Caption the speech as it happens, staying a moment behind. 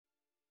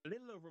A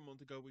little over a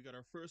month ago, we got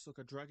our first look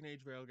at Dragon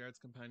Age Veilguard's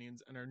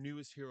companions and our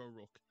newest hero,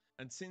 Rook.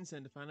 And since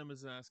then, the fandom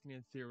is asking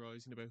and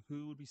theorising about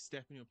who would be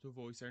stepping up to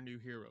voice our new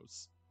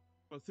heroes.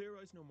 Well,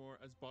 theorise no more,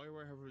 as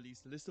BioWare have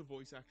released a list of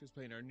voice actors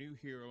playing our new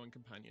hero and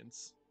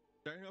companions.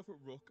 Starting off with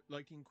Rook,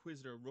 like the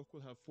Inquisitor, Rook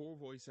will have 4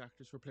 voice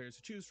actors for players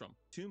to choose from,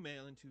 2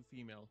 male and 2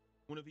 female,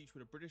 one of each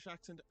with a British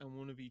accent and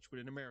one of each with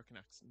an American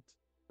accent.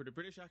 For the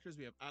British actors,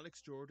 we have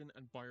Alex Jordan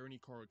and Byron E.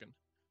 Corrigan.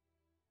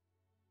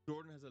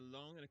 Jordan has a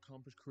long and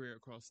accomplished career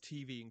across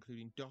TV,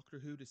 including Doctor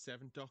Who, The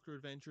Seventh Doctor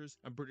Adventures,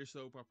 and British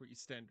soap opera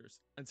EastEnders,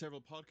 and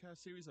several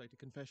podcast series like The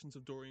Confessions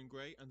of Dorian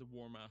Gray and The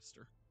War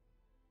Master.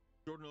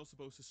 Jordan also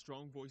boasts a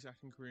strong voice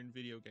acting career in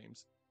video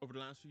games. Over the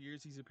last few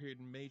years, he's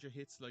appeared in major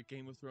hits like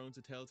Game of Thrones: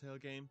 A Telltale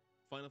Game,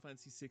 Final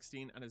Fantasy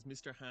XVI, and as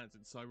Mr. Hands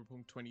in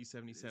Cyberpunk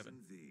 2077.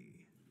 Isn't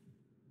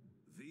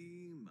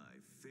V, my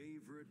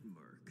favorite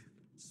merc.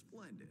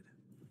 Splendid.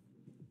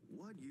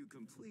 What you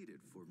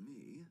completed for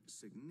me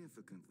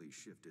significantly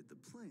shifted the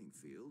playing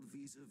field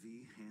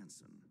vis-a-vis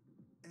Hansen.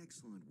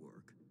 Excellent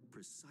work,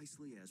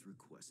 precisely as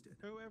requested.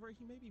 However,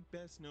 he may be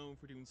best known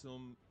for doing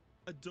some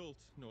adult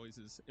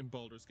noises in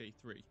Baldur's Gate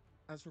 3.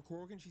 As for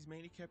Corrigan, she's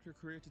mainly kept her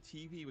career to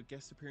TV with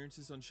guest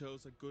appearances on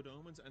shows like Good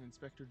Omens and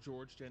Inspector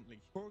George Gently.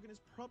 Corrigan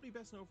is probably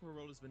best known for her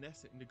role as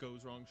Vanessa in The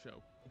Goes Wrong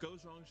Show. The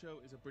Goes Wrong Show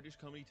is a British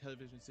comedy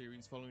television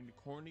series following the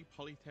Cornley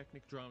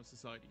Polytechnic Drama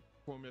Society,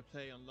 performing a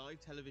play on live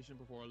television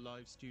before a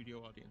live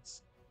studio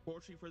audience.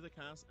 Fortunately for the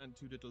cast, and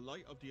to the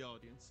delight of the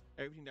audience,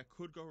 everything that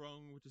could go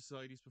wrong with the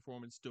Society's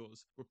performance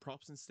does, with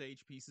props and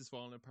stage pieces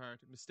falling apart,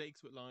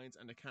 mistakes with lines,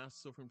 and the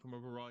cast suffering from a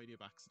variety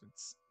of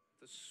accidents.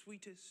 The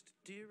sweetest,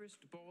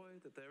 dearest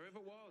boy that there ever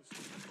was.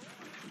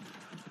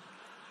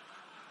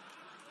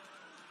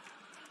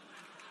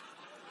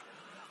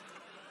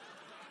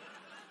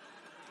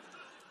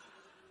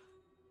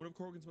 One of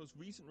Corrigan's most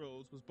recent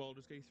roles was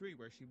Baldur's Gate 3,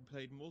 where she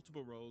played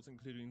multiple roles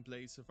including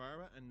Blaze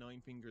Savara and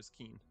Nine Fingers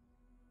Keen.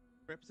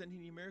 Representing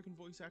the American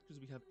voice actors,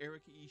 we have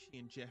Erika Ishii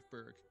and Jeff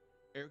Berg.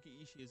 Erika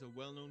Ishii is a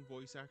well-known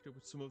voice actor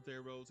with some of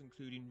their roles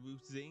including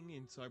Ruth Zing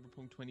in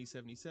Cyberpunk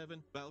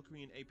 2077,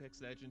 Valkyrie in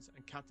Apex Legends,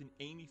 and Captain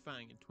Amy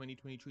Fang in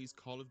 2023's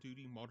Call of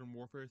Duty Modern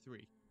Warfare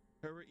 3.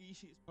 However,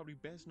 Ishii is probably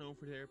best known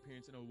for their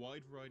appearance in a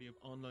wide variety of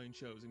online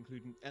shows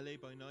including LA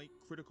by Night,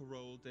 Critical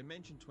Role,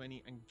 Dimension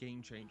 20, and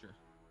Game Changer.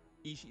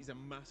 Ishii is a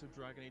massive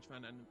Dragon Age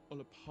fan and an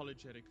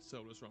unapologetic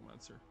Solas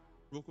romancer.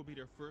 Rook will be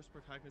their first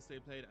protagonist they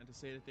played, and to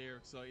say that they are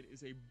excited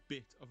is a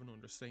bit of an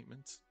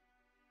understatement.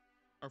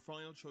 Our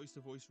final choice to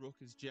voice Rook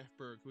is Jeff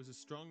Berg, who has a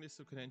strong list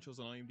of credentials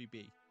on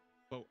IMDb,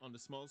 both on the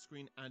small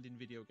screen and in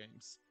video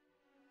games.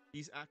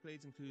 These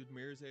accolades include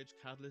Mirror's Edge,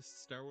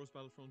 Catalyst, Star Wars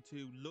Battlefront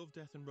 2, Love,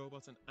 Death and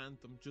Robots, and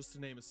Anthem, just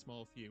to name a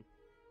small few.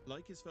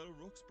 Like his fellow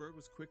Rooks, Berg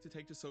was quick to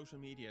take to social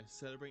media,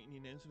 celebrating the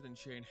announcement and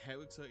sharing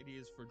how excited he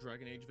is for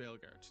Dragon Age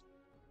Veilguard.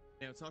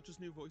 Now, it's not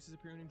just new voices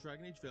appearing in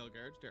Dragon Age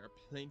Veilguard, there are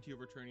plenty of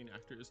returning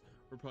actors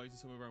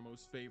reprising some of our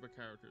most favourite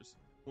characters.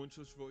 One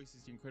such voice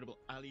is the incredible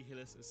Ali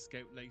Hillis as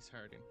Scout Lace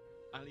Harding.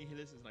 Ali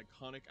Hillis is an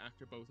iconic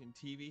actor both in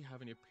TV,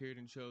 having appeared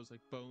in shows like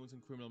Bones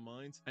and Criminal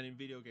Minds, and in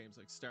video games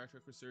like Star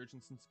Trek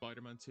Resurgence and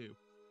Spider-Man 2.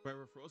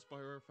 However, for us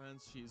BioWare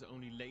fans, she is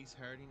only Lace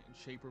Harding and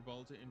Shaper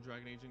Volta in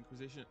Dragon Age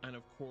Inquisition, and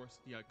of course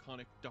the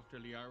iconic Dr.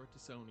 Liara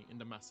T'Soni in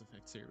the Mass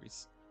Effect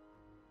series.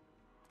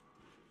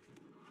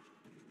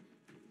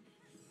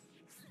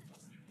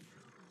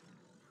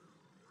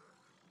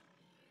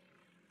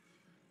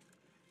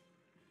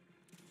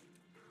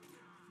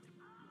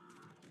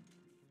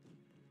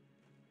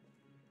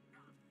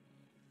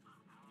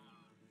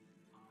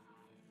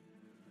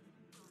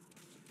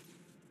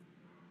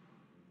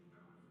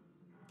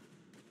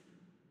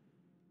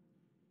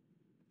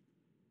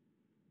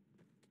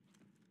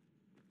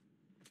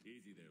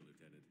 Easy there,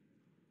 Lieutenant.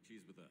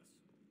 She's with us.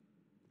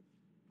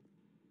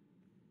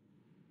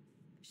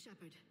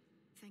 Shepard,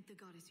 thank the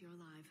goddess you're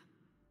alive.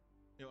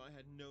 Now, I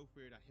had no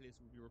fear that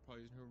Hillis would be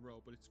reprising her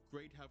role, but it's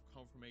great to have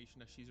confirmation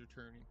that she's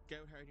returning.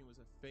 Scout Harding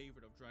was a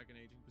favourite of Dragon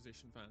Age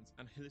Inquisition fans,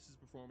 and Hillis'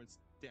 performance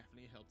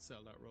definitely helped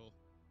sell that role.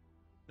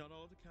 Not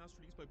all of the cast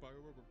released by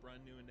BioWare were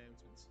brand new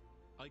announcements.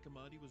 Ike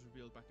Amadi was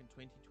revealed back in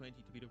 2020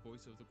 to be the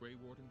voice of the Grey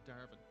Warden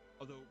Darvin,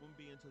 although it wouldn't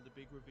be until the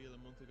big reveal a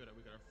month ago that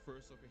we got our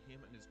first look at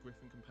him and his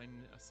Griffin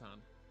companion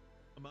Asan.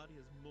 Amadi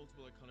has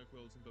multiple iconic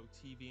roles in both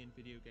TV and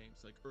video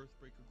games, like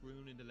Earthbreaker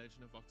Groon in The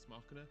Legend of Vox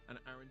Machina and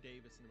Aaron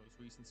Davis in the most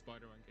recent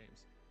Spider-Man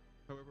games.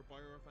 However,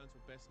 BioWare fans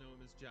will best know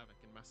him as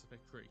Javik in Mass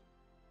Effect 3.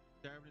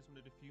 Darvin is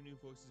one of the few new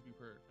voices we've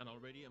heard, and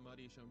already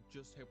Amadi has shown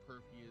just how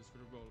perfect he is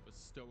for the role of a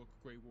stoic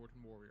Grey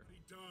Warden warrior.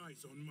 He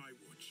dies on my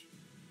watch.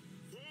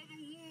 For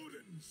the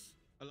Wardens!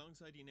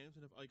 Alongside the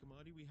announcement of Ike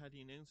Amadi, we had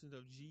the announcement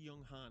of Ji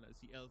Young Han as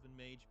the elven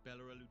mage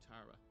Bellara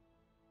Lutara.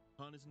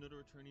 Han is another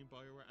returning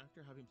BioWare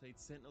actor, having played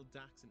Sentinel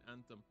Dax in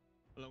Anthem,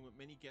 along with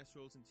many guest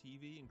roles in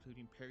TV,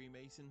 including Perry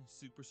Mason,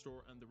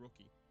 Superstore, and The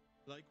Rookie.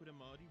 Like with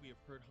Amadi, we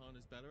have heard Han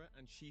as Bellara,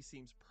 and she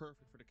seems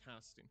perfect for the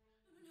casting.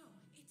 No,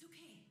 it's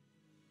okay.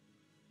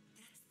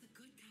 That's the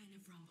good kind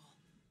of rumble.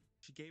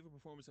 She gave a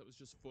performance that was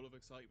just full of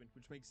excitement,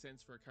 which makes sense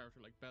for a character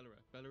like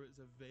Belera. Belera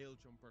is a veil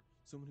jumper,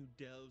 someone who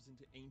delves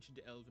into ancient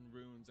elven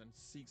runes and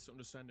seeks to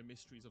understand the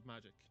mysteries of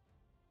magic.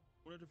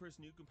 One of the first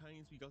new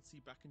companions we got to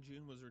see back in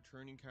June was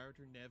returning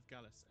character Nev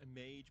Gallus, a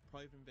mage,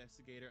 private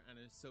investigator, and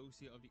an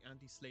associate of the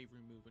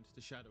anti-slavery movement,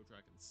 the Shadow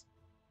Dragons.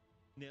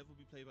 Nev will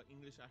be played by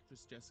English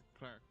actress Jessica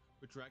Clarke,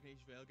 with Dragon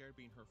Age Veilguard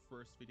being her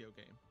first video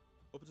game.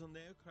 Up until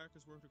now, Clarke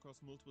has worked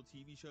across multiple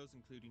TV shows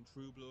including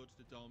True Blood,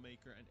 The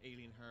Dollmaker, and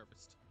Alien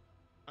Harvest.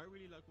 I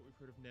really like what we've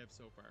heard of Nev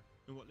so far.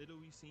 In what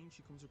little we've seen,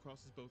 she comes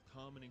across as both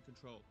calm and in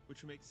control,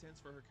 which makes sense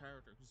for her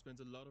character, who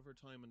spends a lot of her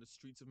time on the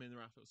streets of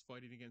Mineratos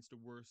fighting against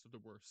the worst of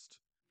the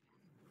worst.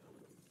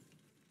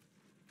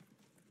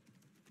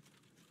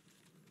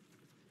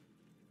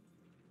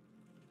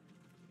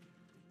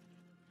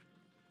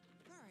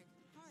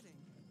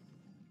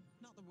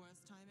 Not the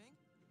worst timing.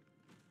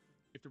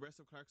 If the rest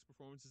of Clarke's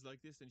performance is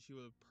like this, then she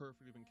will have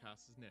perfectly been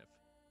cast as Nev.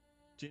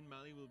 Jin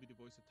Malley will be the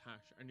voice of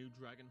Tash, our new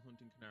dragon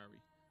hunting canary.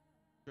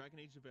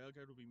 Dragon Age The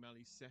Veilguard will be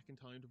Malley's second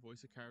time to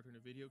voice a character in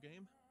a video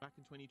game. Back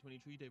in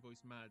 2023, they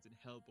voiced Mads in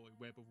Hellboy: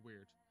 Web of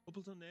Weird. Up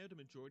until now, the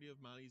majority of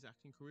Malley's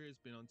acting career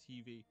has been on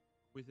TV,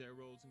 with their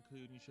roles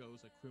including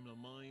shows like Criminal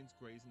Minds,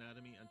 Grey's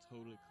Anatomy, and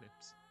Total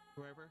Eclipse.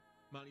 However,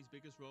 Malley's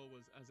biggest role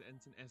was as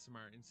Ensign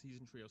Esmar in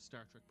Season 3 of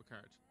Star Trek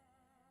Picard.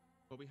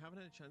 While we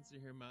haven't had a chance to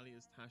hear Malley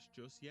as Tash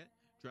just yet,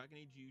 Dragon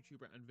Age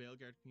YouTuber and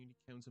Veilguard Community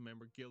Council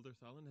member Gilder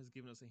Tholin has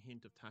given us a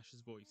hint of Tash's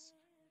voice.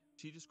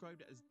 She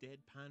described it as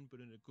deadpan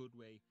but in a good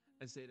way,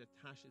 and said that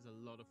Tash is a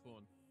lot of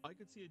fun. I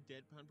could see a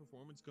deadpan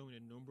performance going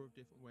a number of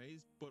different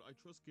ways, but I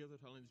trust Gilder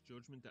Tholin's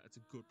judgment that it's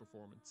a good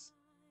performance.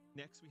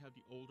 Next we have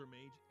the older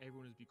mage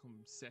everyone has become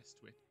obsessed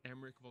with,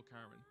 Emmerich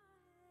Volkaren.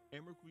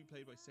 Emmerich will be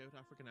played by South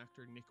African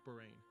actor Nick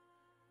Boraine.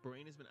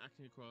 Boraine has been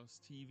acting across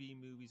TV,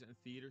 movies and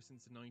theatre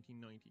since the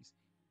 1990s.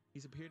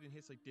 He's appeared in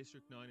hits like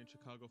District 9 and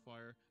Chicago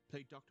Fire,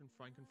 played Dr.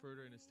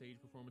 Frankenfurter in a stage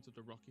performance of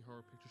the Rocky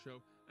Horror Picture Show,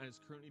 and is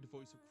currently the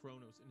voice of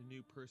Kronos in the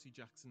new Percy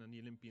Jackson and the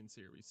Olympian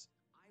series.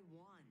 I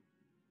won.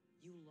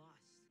 You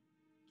lost.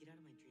 Get out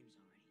of my dreams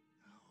already.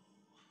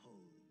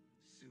 Oh,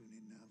 soon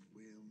enough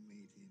we'll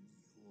meet in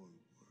your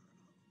world.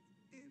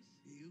 If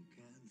you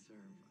can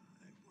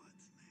survive,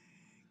 what's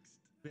next?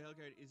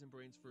 Veilguard isn't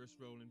Boraine's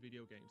first role in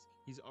video games.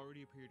 He's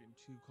already appeared in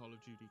 2 Call of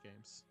Duty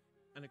games.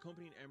 And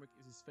accompanying Emmerich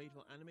is his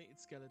faithful animated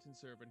skeleton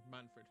servant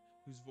Manfred,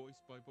 who's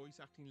voiced by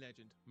voice acting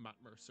legend Matt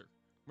Mercer.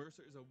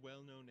 Mercer is a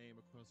well-known name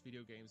across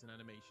video games and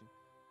animation,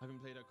 having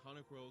played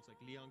iconic roles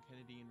like Leon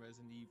Kennedy in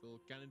Resident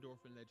Evil,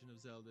 Ganondorf in Legend of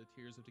Zelda: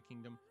 Tears of the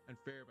Kingdom,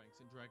 and Fairbanks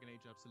in Dragon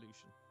Age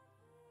Absolution.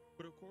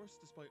 But of course,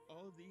 despite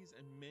all of these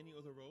and many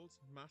other roles,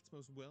 Matt's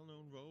most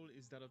well-known role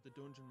is that of the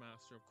Dungeon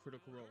Master of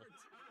Critical Role.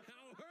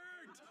 How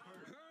hurt!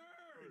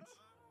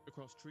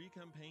 Across 3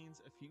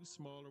 campaigns, a few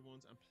smaller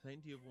ones, and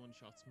plenty of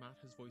one-shots, Matt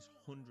has voiced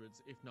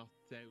hundreds, if not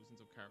thousands,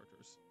 of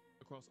characters.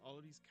 Across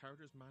all of these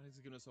characters, Matt has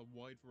given us a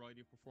wide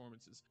variety of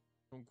performances,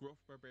 from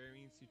gruff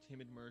barbarians to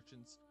timid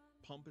merchants,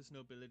 pompous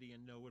nobility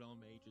and know-it-all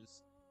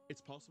mages.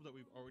 It's possible that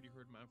we've already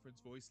heard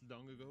Manfred's voice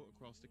long ago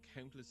across the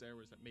countless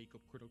hours that make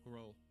up Critical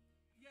Role.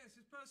 Yes,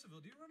 it's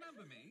Percival. Do you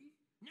remember me?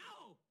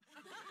 No!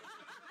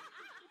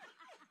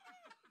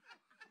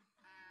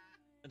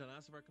 And the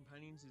last of our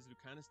companions is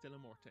Lucanus de la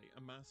Morte,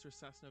 a master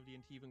assassin of the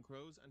Antivan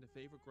Crows and a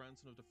favourite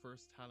grandson of the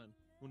first Talon,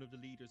 one of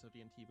the leaders of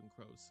the Antivan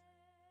Crows.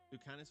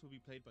 Lucanus will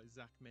be played by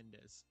Zach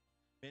Mendez.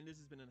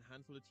 Mendez has been in a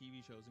handful of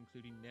TV shows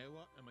including Now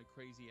What and My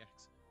Crazy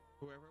Ex.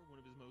 However,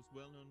 one of his most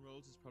well-known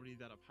roles is probably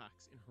that of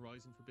Hax in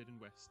Horizon Forbidden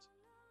West.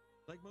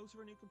 Like most of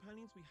our new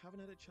companions, we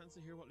haven't had a chance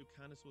to hear what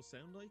Lucanus will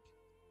sound like.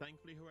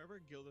 Thankfully, however,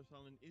 Gilder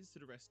Tholin is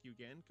to the rescue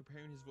again,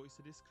 comparing his voice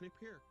to this clip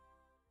here.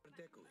 What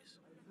deco is?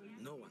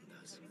 No one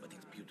does, but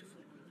it's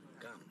beautiful.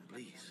 Come,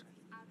 please.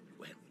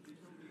 Well,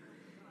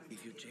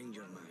 if you change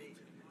your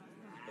mind,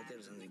 Hotel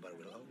Zanzibar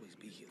will always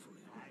be here for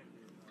you.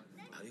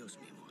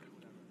 Adios, mi amor.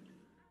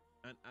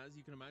 And as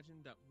you can imagine,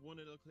 that one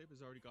little clip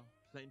has already got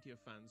plenty of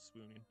fans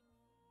swooning.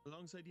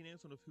 Alongside the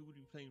announcement of who would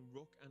be playing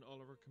Rook and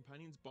all of our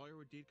companions,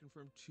 BioWare did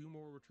confirm 2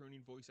 more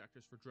returning voice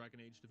actors for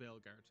Dragon Age The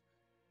Veilguard.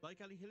 Like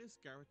Ali Hillis,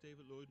 Gareth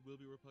David Lloyd will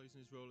be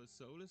reprising his role as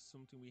Solas,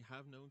 something we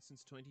have known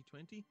since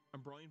 2020,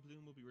 and Brian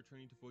Bloom will be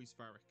returning to voice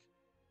Varric.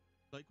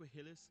 Like with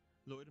Hillis,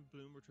 Lloyd and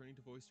Bloom returning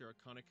to voice their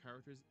iconic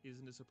characters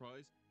isn't a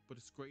surprise, but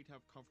it's great to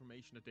have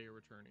confirmation that they are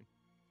returning.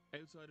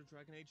 Outside of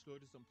Dragon Age, Lloyd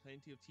has done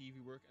plenty of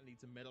TV work and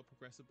leads a metal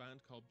progressive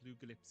band called Blue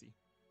Gillipsy.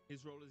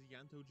 His role as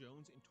Yanto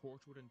Jones in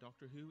Torchwood and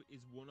Doctor Who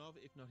is one of,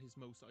 if not his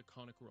most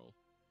iconic role.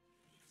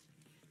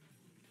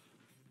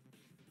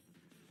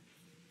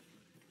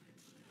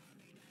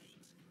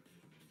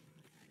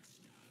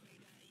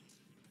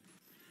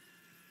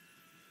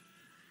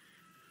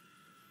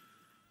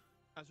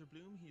 As for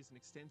Bloom, he has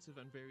an extensive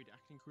and varied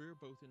acting career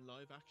both in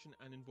live action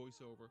and in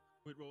voiceover,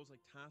 with roles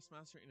like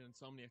Taskmaster in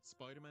Insomniac's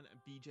Spider-Man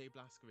and BJ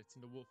Blazkowicz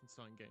in the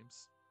Wolfenstein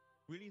games.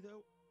 Really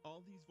though,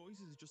 all these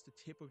voices is just the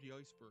tip of the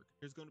iceberg.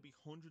 There's going to be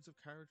hundreds of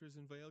characters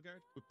in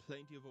Veilguard, with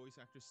plenty of voice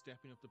actors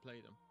stepping up to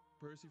play them.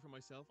 Personally for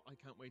myself, I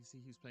can't wait to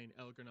see who's playing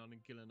Elgar'nan and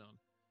Gillenan.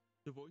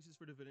 The voices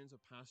for the villains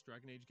of past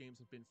Dragon Age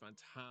games have been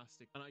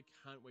fantastic, and I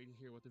can't wait to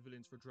hear what the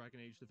villains for Dragon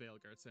Age the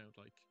Veilguard sound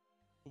like.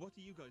 But what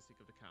do you guys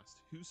think of the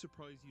cast? Who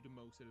surprised you the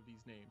most out of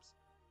these names?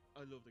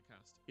 I love the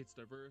cast. It's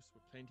diverse,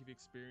 with plenty of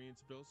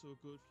experience, but also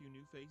a good few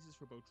new faces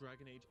for both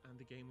Dragon Age and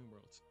the gaming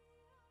world.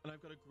 And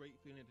I've got a great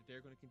feeling that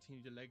they're going to continue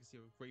the legacy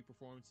of great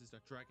performances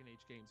that Dragon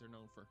Age games are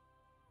known for.